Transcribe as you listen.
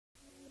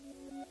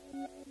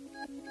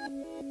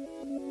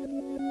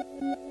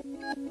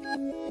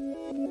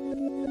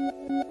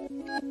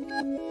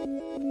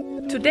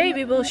Today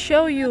we will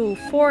show you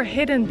 4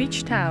 hidden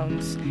beach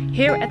towns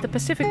here at the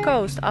Pacific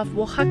coast of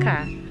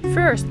Oaxaca.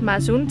 First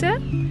Mazunte,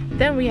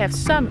 then we have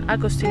San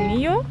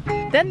Agustinillo,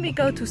 then we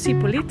go to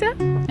Cipolite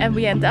and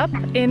we end up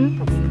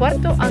in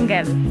Puerto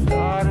Angel.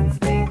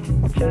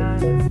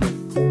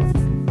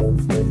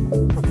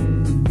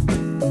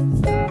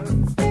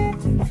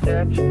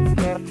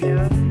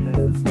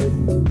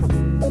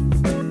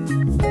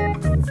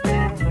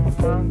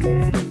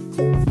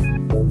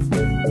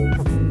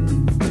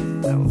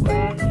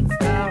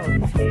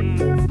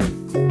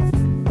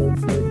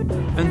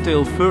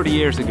 Until 30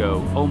 years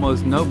ago,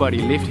 almost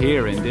nobody lived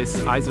here in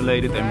this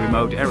isolated and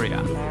remote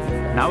area.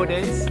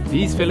 Nowadays,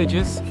 these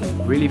villages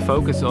really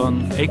focus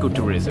on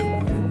ecotourism.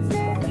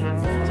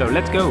 So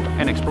let's go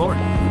and explore.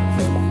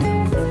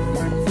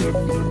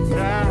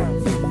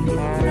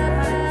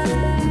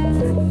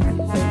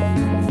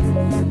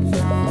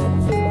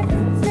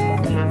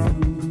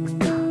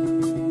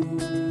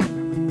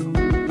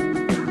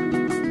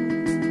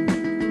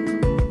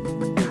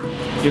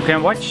 You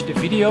can watch the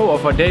video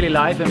of our daily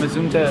life in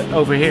Mazunte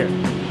over here.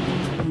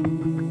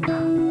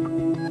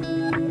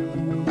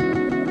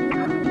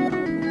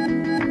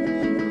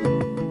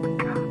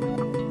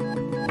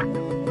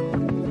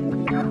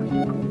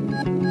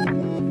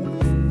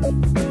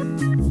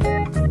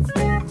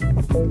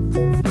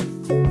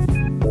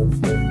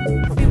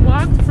 We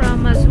walked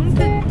from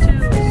Mazunte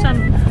to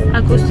San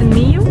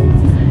Agustinillo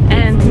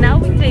and now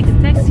we take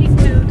a taxi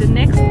to the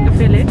next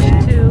village,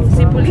 to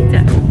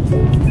Cipolite.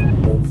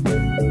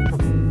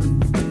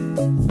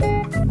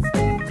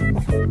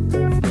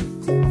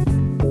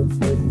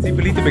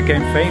 Cipolite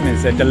became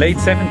famous at the late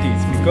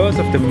 70s because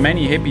of the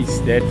many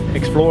hippies that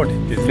explored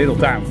this little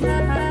town.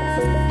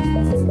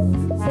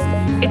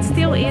 It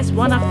still is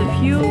one of the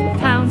few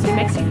towns in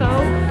Mexico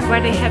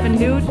where they have a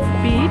nude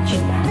beach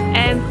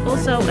and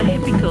also a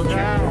hippie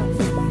culture.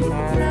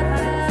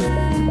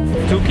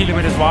 2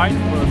 kilometers wide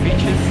for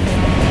beaches,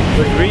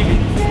 but really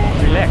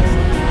relaxed.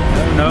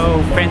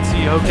 No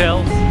fancy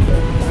hotels.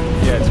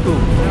 Yeah, it's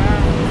cool.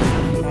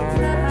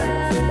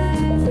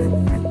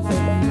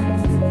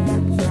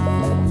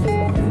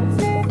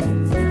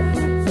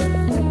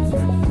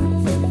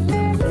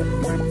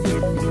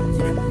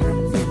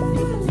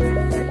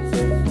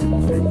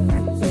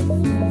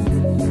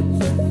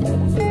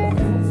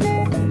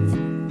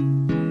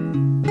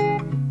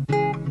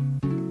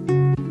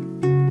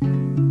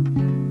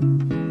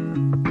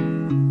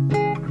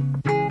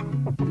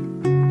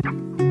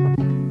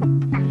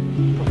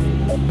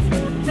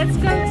 Let's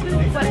go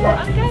to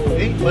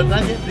Puerto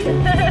Angel.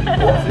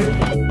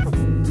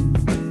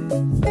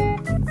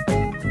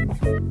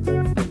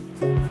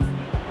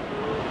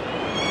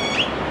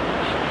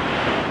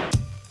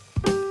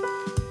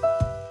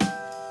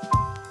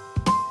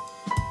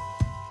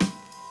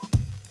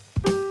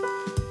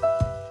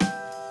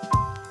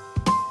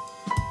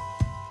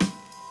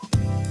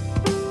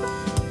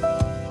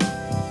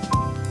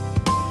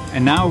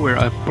 And now we're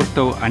at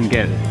Puerto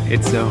Angel.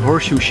 It's a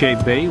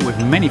horseshoe-shaped bay with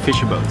many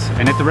fisher boats.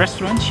 And at the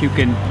restaurants you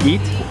can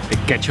eat the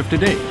catch of the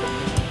day.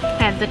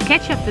 And the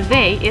catch of the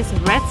day is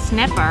red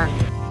snapper.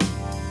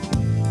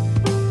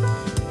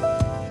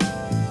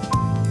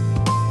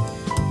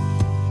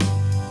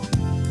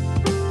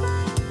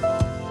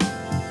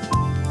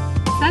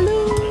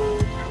 Salud!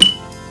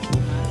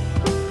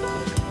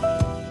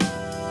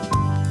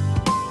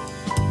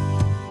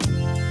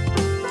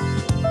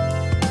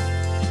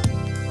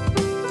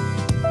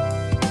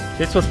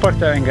 This was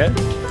Puerto Angel,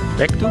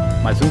 back to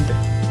Mazunte.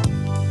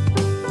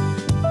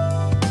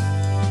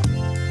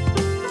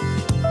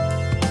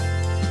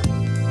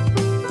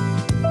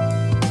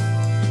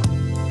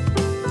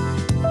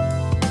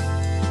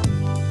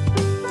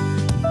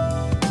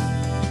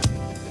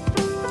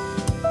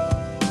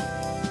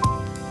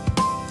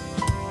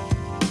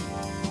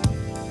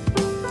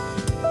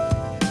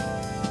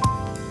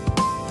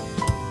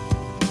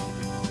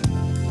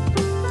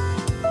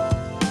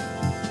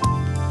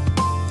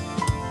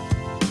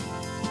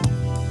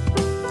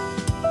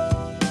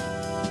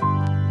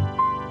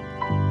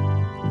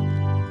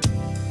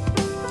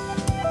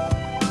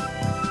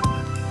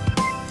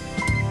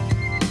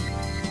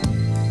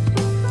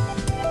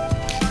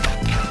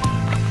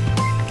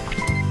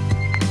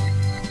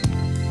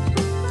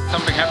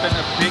 Something happened,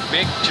 a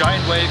big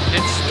giant wave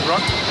hits the rock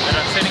that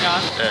I'm sitting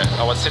on.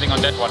 I was sitting on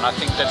that one, I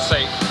think that's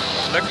safe.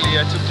 Luckily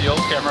I took the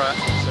old camera.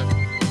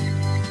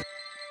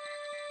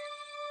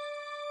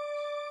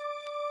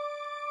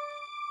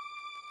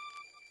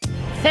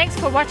 Thanks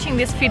for watching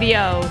this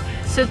video.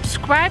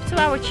 Subscribe to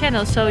our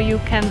channel so you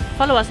can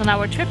follow us on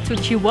our trip to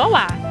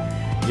Chihuahua.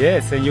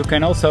 Yes, and you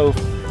can also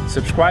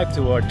subscribe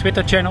to our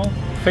Twitter channel,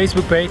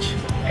 Facebook page,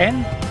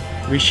 and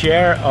we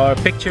share our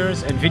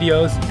pictures and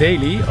videos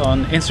daily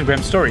on Instagram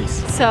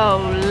stories. So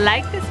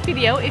like this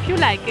video if you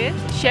like it,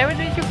 share it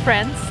with your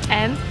friends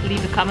and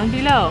leave a comment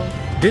below.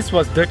 This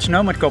was Dutch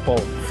Nomad Couple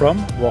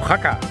from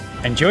Oaxaca.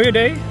 Enjoy your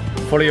day,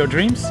 follow your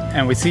dreams,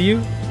 and we see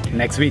you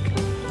next week.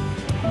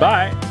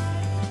 Bye!